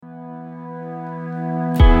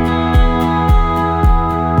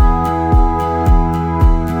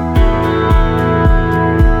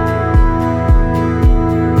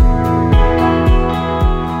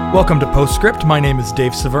Welcome to Postscript. My name is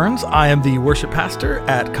Dave Severns. I am the worship pastor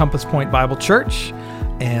at Compass Point Bible Church.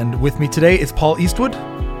 And with me today is Paul Eastwood.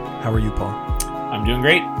 How are you, Paul? I'm doing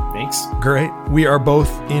great. Thanks. Great. We are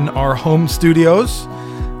both in our home studios,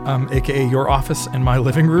 aka your office and my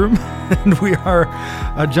living room. And we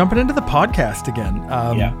are jumping into the podcast again.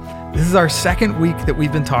 This is our second week that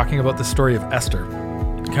we've been talking about the story of Esther.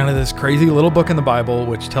 Kind of this crazy little book in the Bible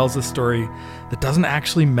which tells a story that doesn't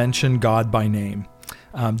actually mention God by name.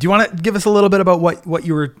 Do you want to give us a little bit about what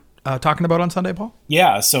you were talking about on Sunday, Paul?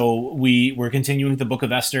 Yeah, so we're continuing the book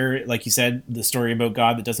of Esther, like you said, the story about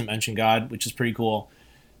God that doesn't mention God, which is pretty cool.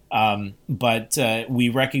 But we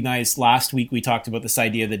recognized last week, we talked about this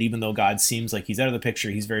idea that even though God seems like he's out of the picture,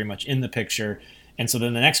 he's very much in the picture. And so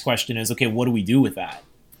then the next question is, okay, what do we do with that?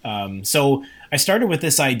 So I started with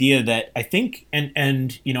this idea that I think,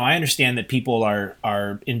 and you know, I understand that people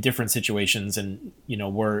are in different situations, and you know,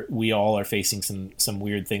 we all are facing some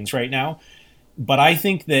weird things right now. But I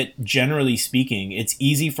think that generally speaking, it's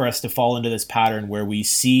easy for us to fall into this pattern where we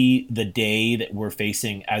see the day that we're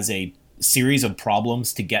facing as a series of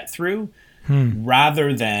problems to get through,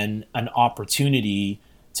 rather than an opportunity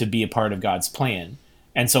to be a part of God's plan.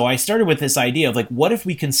 And so I started with this idea of like, what if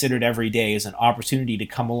we considered every day as an opportunity to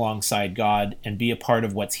come alongside God and be a part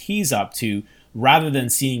of what he's up to, rather than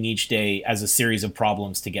seeing each day as a series of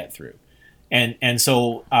problems to get through. And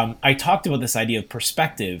so I talked about this idea of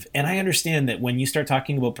perspective. And I understand that when you start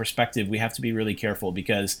talking about perspective, we have to be really careful,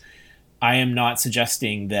 because I am not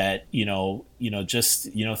suggesting that,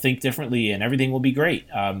 just think differently and everything will be great.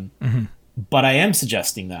 But I am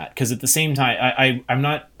suggesting that because at the same time, I'm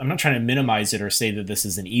not trying to minimize it or say that this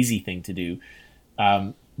is an easy thing to do.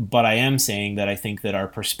 But I am saying that I think that our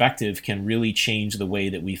perspective can really change the way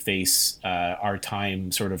that we face our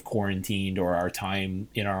time sort of quarantined, or our time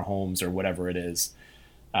in our homes, or whatever it is.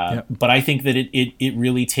 But I think that it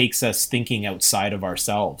really takes us thinking outside of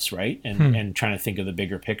ourselves, right? And trying to think of the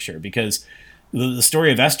bigger picture, because the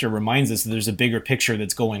story of Esther reminds us that there's a bigger picture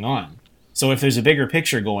that's going on. So if there's a bigger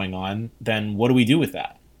picture going on, then what do we do with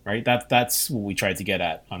that, right? That's what we tried to get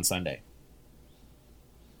at on Sunday.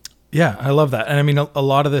 Yeah, I love that. And I mean, a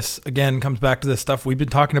lot of this, again, comes back to this stuff we've been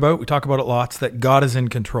talking about. We talk about it lots, that God is in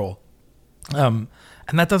control. And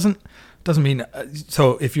that doesn't mean,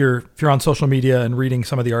 so if you're on social media and reading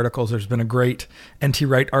some of the articles, there's been a great N.T.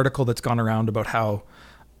 Wright article that's gone around about how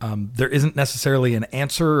there isn't necessarily an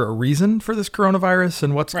answer or reason for this coronavirus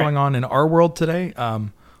and what's going on in our world today.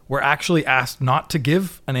 We're actually asked not to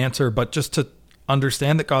give an answer, but just to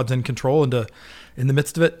understand that God's in control, and to, in the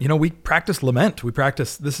midst of it, we practice lament. We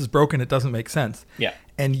practice, this is broken, it doesn't make sense. Yeah.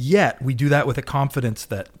 And yet we do that with a confidence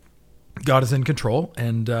that God is in control.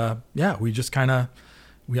 And we just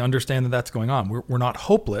we understand that that's going on. We're not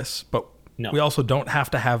hopeless, but we also don't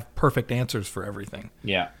have to have perfect answers for everything.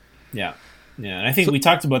 Yeah. And I think we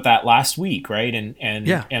talked about that last week, right? And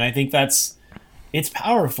I think it's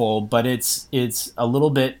powerful, but it's a little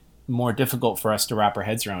bit more difficult for us to wrap our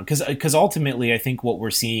heads around, because ultimately I think what we're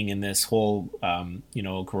seeing in this whole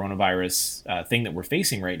coronavirus thing that we're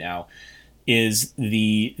facing right now is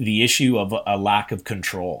the issue of a lack of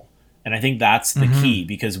control. And I think that's the key,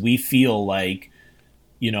 because we feel like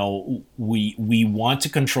we want to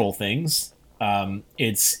control things.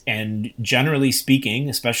 And generally speaking,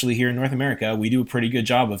 especially here in North America, we do a pretty good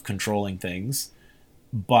job of controlling things.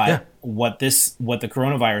 But what the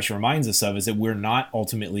coronavirus reminds us of is that we're not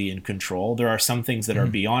ultimately in control. There are some things that are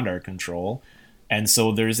beyond our control. And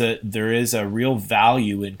so there is a real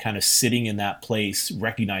value in kind of sitting in that place,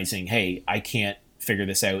 recognizing, hey, I can't figure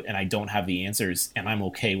this out and I don't have the answers, and I'm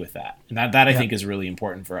okay with that. And that I think is really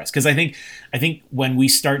important for us. Because I think when we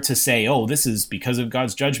start to say, oh, this is because of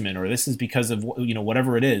God's judgment, or this is because of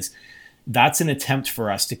whatever it is, that's an attempt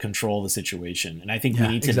for us to control the situation. And I think we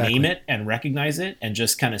need to name it and recognize it, and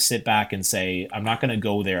just kind of sit back and say, I'm not going to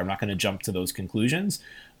go there. I'm not going to jump to those conclusions.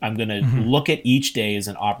 I'm going to look at each day as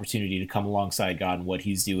an opportunity to come alongside God and what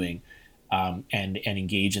he's doing, and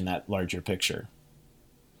engage in that larger picture.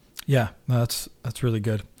 Yeah, that's really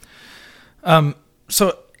good.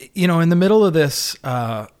 So, in the middle of this,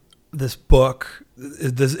 this book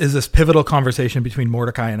is this pivotal conversation between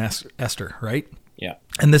Mordecai and Esther, right? Yeah.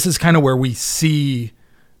 And this is kind of where we see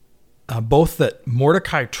both that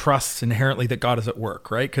Mordecai trusts inherently that God is at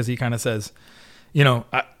work, right? Because he kind of says,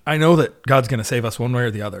 I know that God's going to save us one way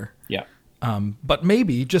or the other. Yeah. But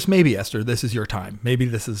maybe, just maybe, Esther, this is your time. Maybe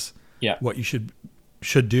this is what you should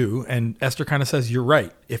do. And Esther kind of says, you're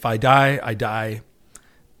right. If I die, I die.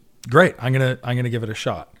 Great. I'm gonna give it a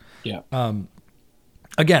shot. Yeah.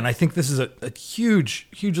 Again, I think this is a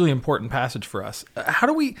hugely important passage for us. How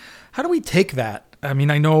do we take that? I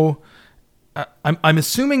mean, I know I'm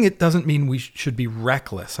assuming it doesn't mean we should be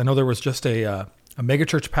reckless. I know there was just a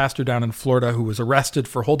megachurch pastor down in Florida who was arrested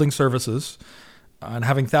for holding services and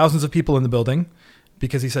having thousands of people in the building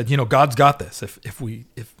because he said, God's got this.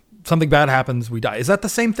 If something bad happens, we die. Is that the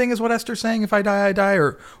same thing as what Esther's saying? If I die, I die,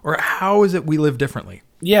 or how is it we live differently?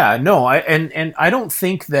 Yeah, no, I don't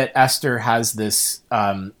think that Esther has this.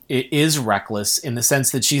 It is reckless in the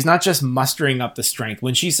sense that she's not just mustering up the strength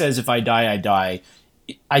when she says, "If I die, I die."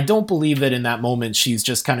 I don't believe that in that moment she's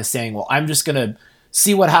just kind of saying, "Well, I'm just gonna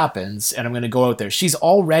see what happens and I'm gonna go out there." She's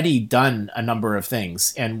already done a number of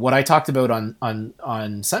things, and what I talked about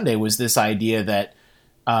on Sunday was this idea that.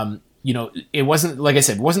 It wasn't, like I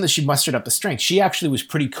said, it wasn't that she mustered up the strength. She actually was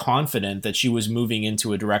pretty confident that she was moving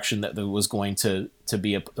into a direction that was going to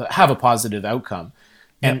have a positive outcome.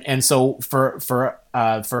 Yep. And so for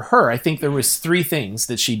her, I think there was three things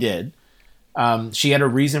that she did. She had a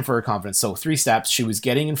reason for her confidence. So 3 steps. She was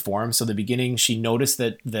getting informed. So the beginning, she noticed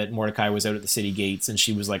that Mordecai was out at the city gates, and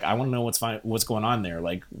she was like, "I want to know what's going on there.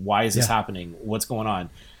 Like, why is this happening? What's going on?"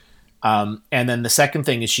 And then the second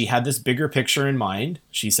thing is she had this bigger picture in mind.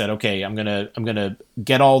 She said, "Okay, I'm gonna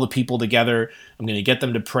get all the people together. I'm gonna get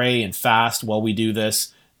them to pray and fast while we do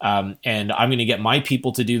this, and I'm gonna get my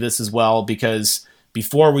people to do this as well, because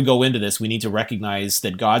before we go into this, we need to recognize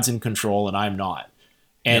that God's in control and I'm not."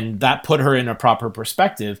 And that put her in a proper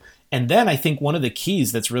perspective. And then I think one of the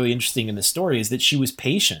keys that's really interesting in the story is that she was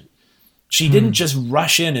patient. She didn't just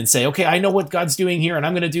rush in and say, "Okay, I know what God's doing here and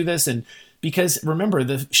I'm going to do this." And because remember,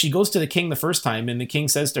 she goes to the king the first time and the king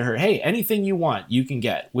says to her, "Hey, anything you want, you can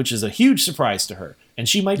get," which is a huge surprise to her. And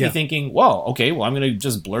she might be thinking, "Well, okay, well, I'm going to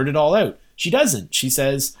just blurt it all out." She doesn't. She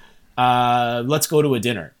says, "Let's go to a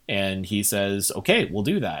dinner." And he says, "Okay, we'll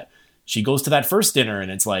do that." She goes to that first dinner and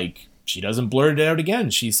it's like, she doesn't blurt it out again.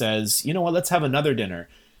 She says, "You know what, let's have another dinner."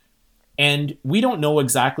 And we don't know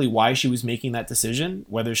exactly why she was making that decision,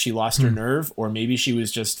 whether she lost her nerve or maybe she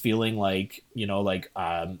was just feeling like,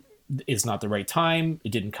 it's not the right time.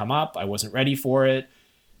 It didn't come up. I wasn't ready for it.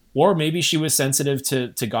 Or maybe she was sensitive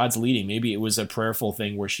to God's leading. Maybe it was a prayerful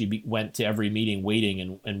thing where she went to every meeting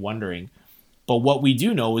waiting and wondering. But what we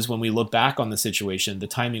do know is when we look back on the situation, the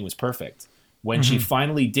timing was perfect. When she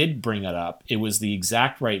finally did bring it up, it was the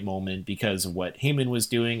exact right moment because of what Haman was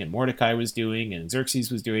doing and Mordecai was doing and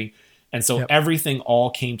Xerxes was doing. And so everything all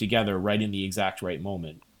came together right in the exact right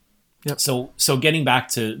moment. Yep. So getting back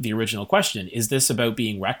to the original question, is this about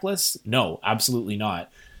being reckless? No, absolutely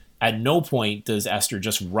not. At no point does Esther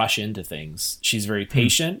just rush into things. She's very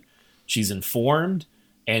patient, she's informed,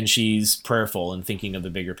 and she's prayerful and thinking of the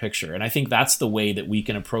bigger picture. And I think that's the way that we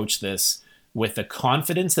can approach this, with the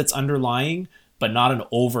confidence that's underlying, but not an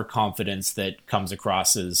overconfidence that comes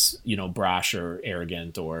across as, brash or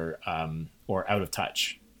arrogant or out of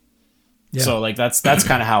touch. Yeah. So that's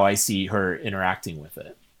kind of how I see her interacting with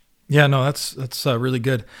it. Yeah, no, that's really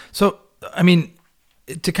good. So, I mean,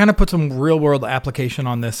 to kind of put some real world application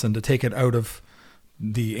on this and to take it out of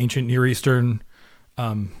the ancient Near Eastern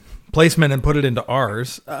placement and put it into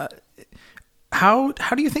ours, how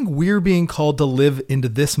do you think we're being called to live into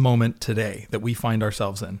this moment today that we find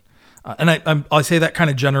ourselves in? And I say that kind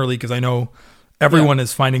of generally because I know everyone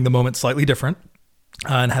is finding the moment slightly different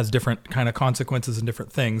and has different kind of consequences and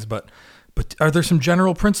different things. But are there some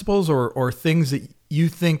general principles or things that you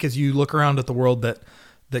think as you look around at the world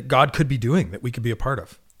that God could be doing, that we could be a part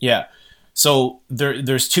of? Yeah. So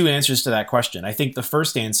there's 2 answers to that question. I think the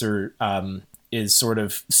first answer is sort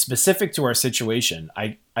of specific to our situation.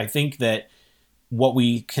 I think that what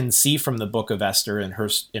we can see from the book of Esther in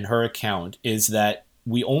her account is that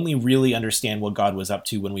we only really understand what God was up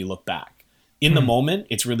to when we look back. In the moment,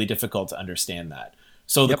 it's really difficult to understand that.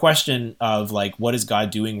 So the question of what is God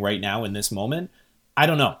doing right now in this moment? I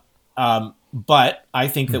don't know. But I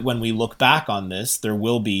think that when we look back on this, there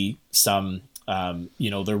will be some,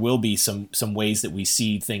 there will be some ways that we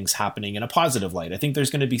see things happening in a positive light. I think there's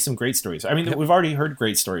going to be some great stories. I mean, we've already heard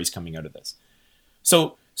great stories coming out of this.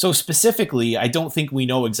 So specifically, I don't think we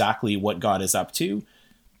know exactly what God is up to,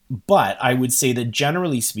 but I would say that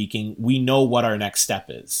generally speaking, we know what our next step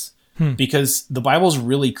is because the Bible's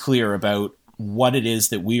really clear about what it is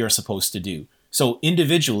that we are supposed to do. So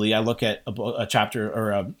individually, I look at a chapter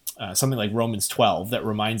or something like Romans 12 that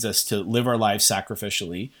reminds us to live our lives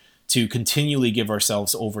sacrificially, to continually give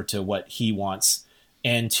ourselves over to what he wants,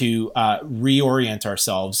 and to reorient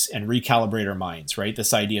ourselves and recalibrate our minds, right?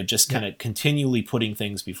 This idea of just kind of continually putting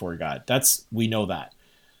things before God. We know that.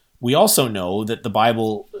 We also know that the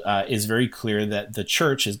Bible is very clear that the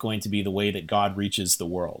church is going to be the way that God reaches the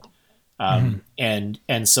world.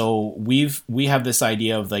 And so we have this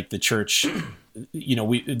idea of the church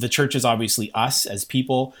the church is obviously us as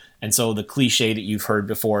people. And so the cliche that you've heard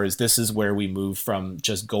before is this is where we move from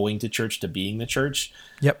just going to church to being the church.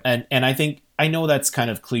 Yep. And I know that's kind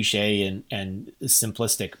of cliche and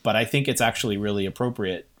simplistic, but I think it's actually really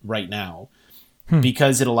appropriate right now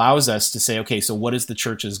because it allows us to say, okay, so what is the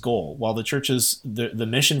church's goal? Well, the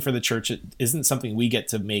mission for the church isn't something we get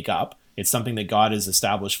to make up. It's something that God has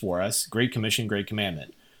established for us. Great Commission, Great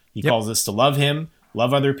Commandment. He calls us to love him,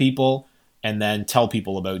 love other people, and then tell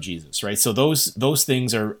people about Jesus, right? So those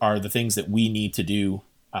things are the things that we need to do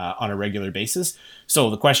on a regular basis. So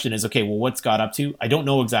the question is, okay, well, what's God up to? I don't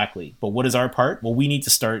know exactly, but what is our part? Well, we need to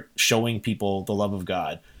start showing people the love of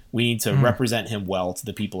God. We need to represent him well to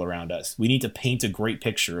the people around us. We need to paint a great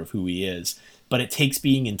picture of who he is, but it takes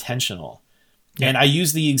being intentional. Yeah. And I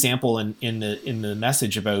use the example in the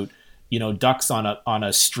message about, ducks on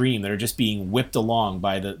a stream that are just being whipped along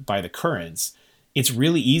by the currents. It's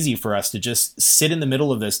really easy for us to just sit in the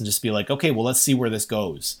middle of this and just be like, okay, well, let's see where this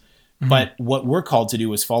goes. Mm-hmm. But what we're called to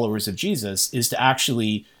do as followers of Jesus is to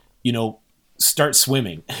actually, start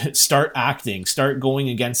swimming, start acting, start going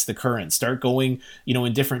against the current, start going,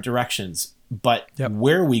 in different directions. But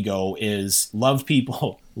where we go is love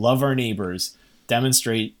people, love our neighbors,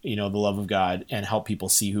 demonstrate, the love of God and help people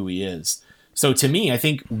see who he is. So to me, I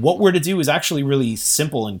think what we're to do is actually really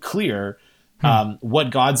simple and clear.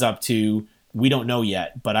 What God's up to, we don't know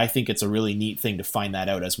yet, but I think it's a really neat thing to find that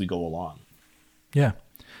out as we go along. Yeah.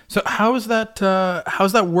 So how's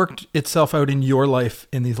that worked itself out in your life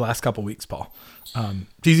in these last couple of weeks, Paul?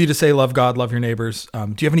 It's easy to say, love God, love your neighbors.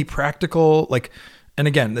 Do you have any practical, and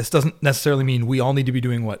again, this doesn't necessarily mean we all need to be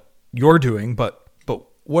doing what you're doing, but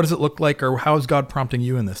what does it look like, or how is God prompting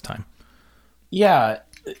you in this time? Yeah,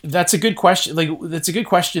 that's a good question. That's a good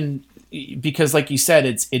question because, like you said,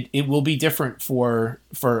 it will be different for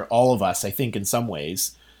all of us, I think, in some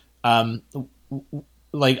ways. I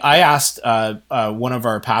asked one of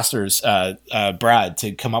our pastors, Brad,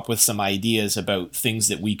 to come up with some ideas about things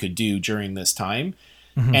that we could do during this time.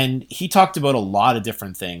 Mm-hmm. And he talked about a lot of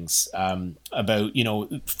different things about,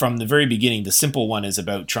 from the very beginning. The simple one is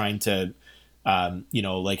about trying to,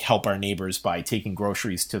 help our neighbors by taking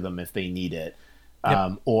groceries to them if they need it.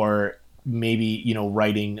 Or maybe,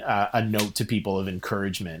 writing a note to people of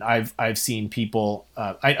encouragement. I've seen people,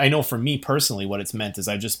 I know for me personally, what it's meant is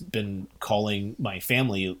I've just been calling my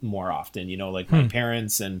family more often, my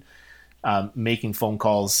parents, and making phone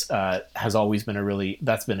calls has always been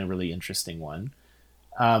that's been a really interesting one.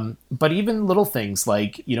 But even little things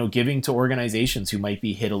like, giving to organizations who might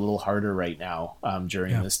be hit a little harder right now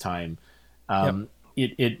during this time.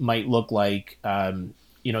 It might look like,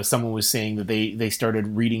 someone was saying that they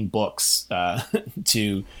started reading books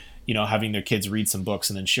to, having their kids read some books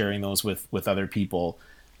and then sharing those with other people.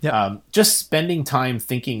 Just spending time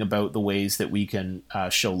thinking about the ways that we can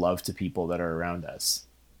show love to people that are around us.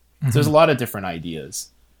 Mm-hmm. So there's a lot of different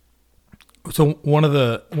ideas. So one of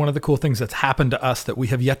the cool things that's happened to us that we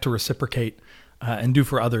have yet to reciprocate and do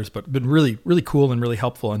for others, but been really, really cool and really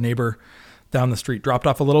helpful. A neighbor down the street dropped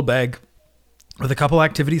off a little bag with a couple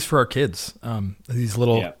activities for our kids. These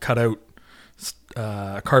little cutout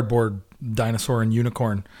cardboard dinosaur and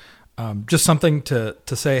unicorn. Just something to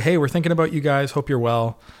say, hey, we're thinking about you guys. Hope you're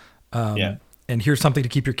well. And here's something to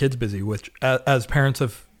keep your kids busy, which as parents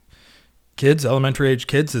of kids, elementary age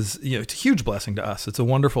kids, is it's a huge blessing to us. It's a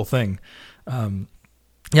wonderful thing. And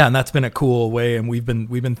that's been a cool way. And we've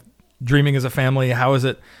been dreaming as a family. How is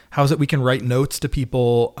it we can write notes to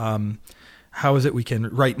people? How is it we can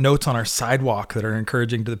write notes on our sidewalk that are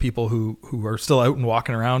encouraging to the people who are still out and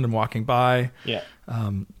walking around and walking by? Yeah.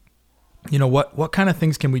 What kind of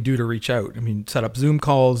things can we do to reach out? I mean, set up Zoom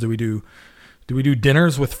calls. Do we do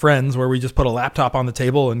dinners with friends where we just put a laptop on the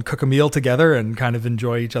table and cook a meal together and kind of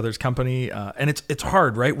enjoy each other's company? And it's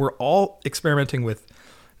hard, right? We're all experimenting with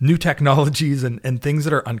new technologies and things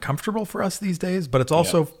that are uncomfortable for us these days. But it's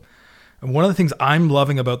also one of the things I'm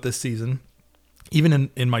loving about this season,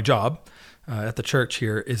 even in my job at the church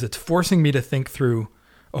here, is it's forcing me to think through,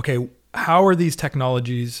 okay, how are these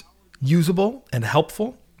technologies usable and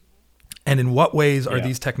helpful? And in what ways are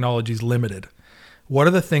these technologies limited? What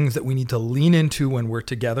are the things that we need to lean into when we're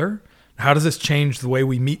together? How does this change the way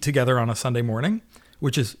we meet together on a Sunday morning,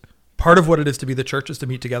 which is part of what it is to be the church, is to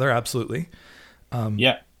meet together. Absolutely.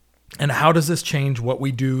 And how does this change what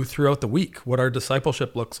we do throughout the week? What our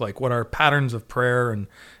discipleship looks like, what our patterns of prayer and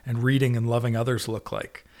reading and loving others look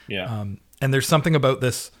like. And there's something about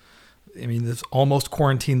this, this almost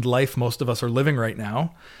quarantined life most of us are living right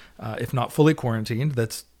now, if not fully quarantined,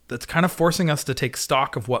 that's kind of forcing us to take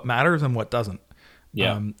stock of what matters and what doesn't.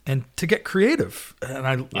 And to get creative.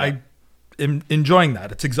 And enjoying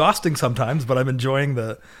that. It's exhausting sometimes, but I'm enjoying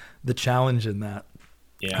the challenge in that.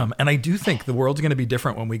 Yeah. And I do think the world's going to be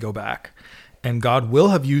different when we go back, and God will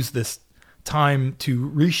have used this time to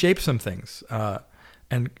reshape some things,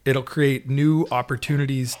 and it'll create new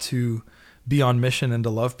opportunities to be on mission and to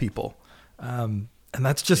love people. And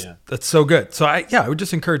that's that's so good. So I would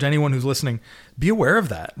just encourage anyone who's listening, be aware of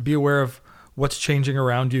that. Be aware of what's changing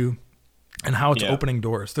around you and how it's opening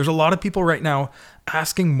doors. There's a lot of people right now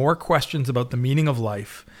asking more questions about the meaning of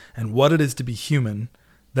life and what it is to be human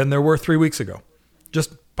than there were 3 weeks ago,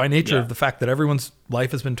 just by nature of the fact that everyone's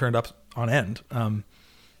life has been turned up on end.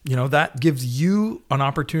 That gives you an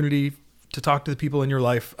opportunity to talk to the people in your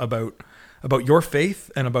life about your faith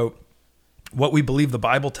and about what we believe the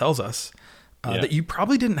Bible tells us that you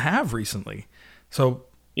probably didn't have recently. So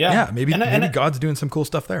maybe God's doing some cool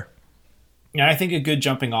stuff there. And I think a good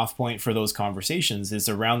jumping off point for those conversations is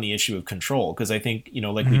around the issue of control. Because I think,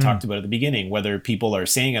 like we talked about at the beginning, whether people are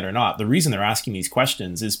saying it or not, the reason they're asking these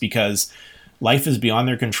questions is because life is beyond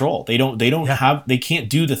their control. They can't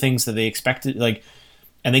do the things that they expected,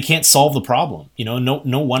 and they can't solve the problem.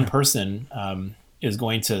 No one person is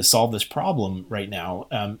going to solve this problem right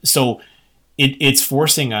now. So it's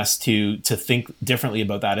forcing us to think differently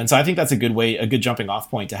about that. And so I think that's a good jumping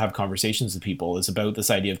off point to have conversations with people, is about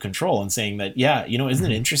this idea of control and saying that, isn't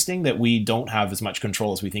it interesting that we don't have as much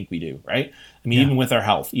control as we think we do, right? I mean, even with our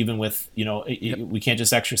health, even with, we can't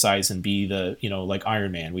just exercise and be the, like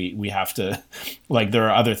Iron Man. We have to, there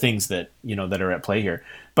are other things that, that are at play here.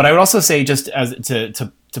 But I would also say, just as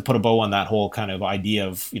to put a bow on that whole kind of idea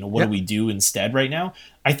of, what do we do instead right now?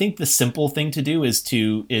 I think the simple thing to do is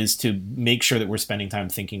to make sure that we're spending time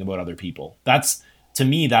thinking about other people. That's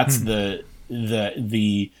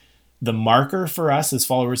the marker for us as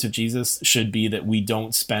followers of Jesus should be that we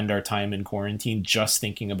don't spend our time in quarantine just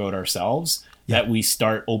thinking about ourselves, that we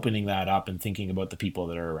start opening that up and thinking about the people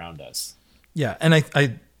that are around us. Yeah. And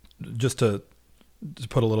I just to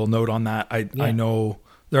put a little note on that, I know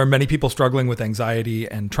there are many people struggling with anxiety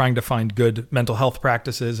and trying to find good mental health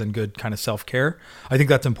practices and good kind of self-care. I think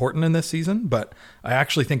that's important in this season, but I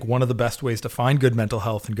actually think one of the best ways to find good mental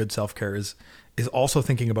health and good self-care is also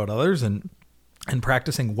thinking about others and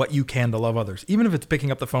practicing what you can to love others. Even if it's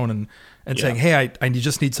picking up the phone and saying, hey, I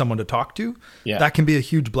just need someone to talk to. Yeah. That can be a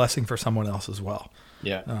huge blessing for someone else as well.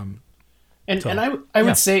 Yeah. And I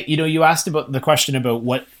would say, you asked about the question about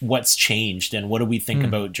what's changed and what do we think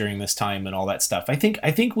about during this time and all that stuff. I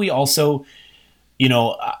think we also,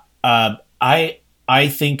 I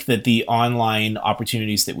think that the online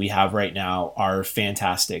opportunities that we have right now are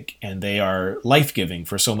fantastic, and they are life-giving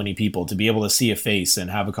for so many people to be able to see a face and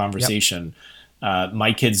have a conversation.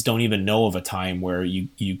 My kids don't even know of a time where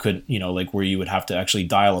you could, where you would have to actually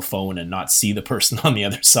dial a phone and not see the person on the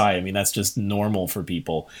other side. I mean, that's just normal for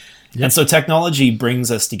people. Yep. And so technology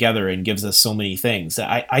brings us together and gives us so many things.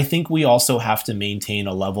 I think we also have to maintain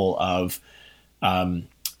a level of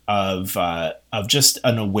just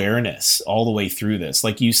an awareness all the way through this.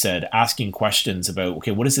 Like you said, asking questions about,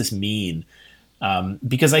 okay, what does this mean?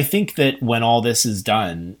 Because I think that when all this is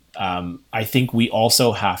done, I think we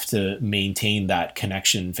also have to maintain that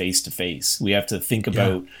connection face to face. We have to think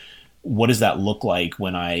about what does that look like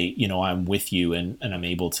when I'm with you and I'm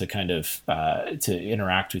able to kind of to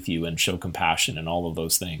interact with you and show compassion and all of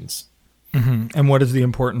those things. Mm-hmm. And what is the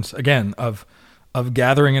importance, again, of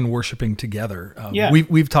gathering and worshiping together?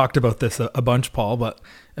 We've talked about this a bunch, Paul, but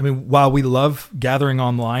I mean, while we love gathering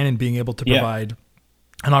online and being able to provide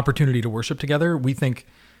an opportunity to worship together, we think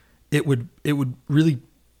it would really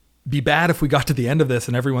be bad if we got to the end of this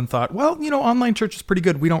and everyone thought, well, online church is pretty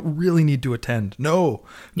good, we don't really need to attend. No,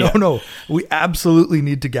 we absolutely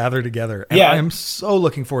need to gather together. And I am so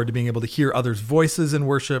looking forward to being able to hear others' voices in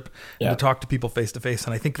worship and to talk to people face to face.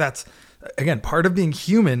 And I think that's, again, part of being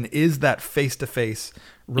human is that face to face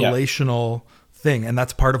relational thing. And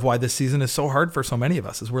that's part of why this season is so hard for so many of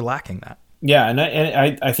us, is we're lacking that. Yeah. And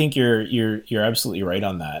I think you're absolutely right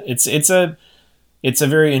on that. It's a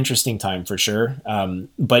very interesting time for sure.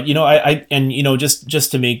 But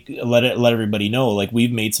just to let everybody know, like,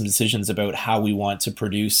 we've made some decisions about how we want to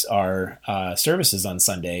produce our services on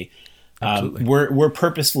Sunday. We're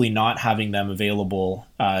purposefully not having them available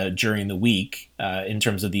during the week in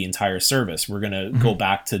terms of the entire service. We're going to go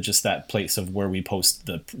back to just that place of where we post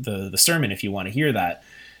the sermon if you want to hear that.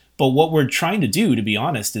 But what we're trying to do, to be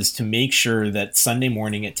honest, is to make sure that Sunday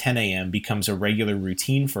morning at 10 a.m. becomes a regular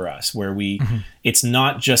routine for us, where it's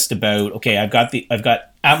not just about, okay, I've got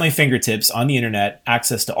at my fingertips on the internet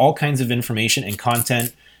access to all kinds of information and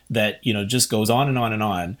content that, just goes on and on and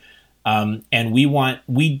on. And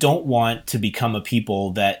we don't want to become a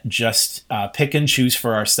people that just pick and choose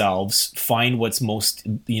for ourselves, find what's most,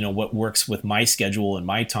 what works with my schedule and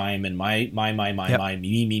my time and my,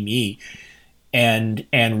 me, and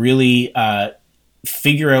really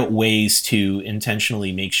figure out ways to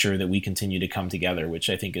intentionally make sure that we continue to come together, which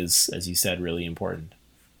I think is, as you said, really important.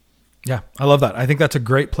 Yeah, I love that. I think that's a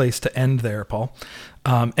great place to end there, Paul.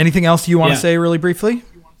 Anything else you want to say really briefly?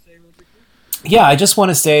 Yeah, I just want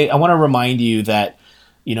to say, I want to remind you that,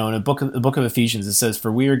 in the book of Ephesians, it says,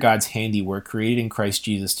 "For we are God's handiwork, created in Christ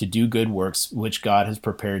Jesus to do good works, which God has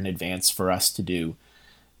prepared in advance for us to do."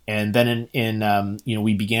 And then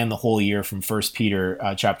we began the whole year from 1 Peter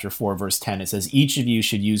chapter 4, verse 10. It says, "Each of you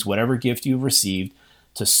should use whatever gift you have received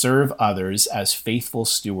to serve others as faithful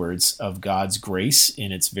stewards of God's grace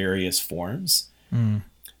in its various forms."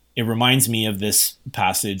 It reminds me of this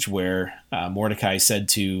passage where Mordecai said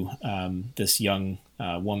to this young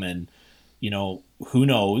woman, who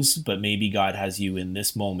knows, but maybe God has you in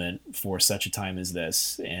this moment for such a time as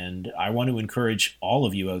this. And I want to encourage all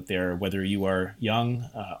of you out there, whether you are young,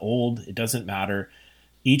 old, it doesn't matter.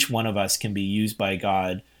 Each one of us can be used by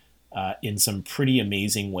God in some pretty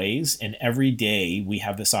amazing ways. And every day we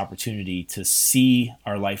have this opportunity to see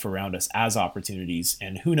our life around us as opportunities.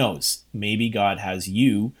 And who knows, maybe God has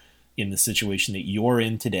you in the situation that you're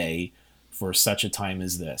in today for such a time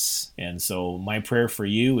as this. And so my prayer for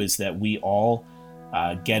you is that we all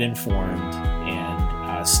get informed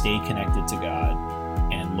and stay connected to God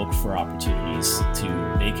and look for opportunities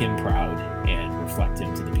to make him proud and reflect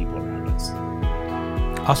him to the people around us.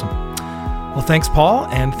 Awesome. Well, thanks, Paul,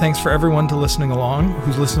 and thanks for everyone who's listening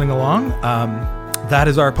along. That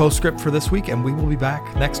is our postscript for this week, and we will be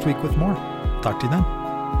back next week with more. Talk to you then.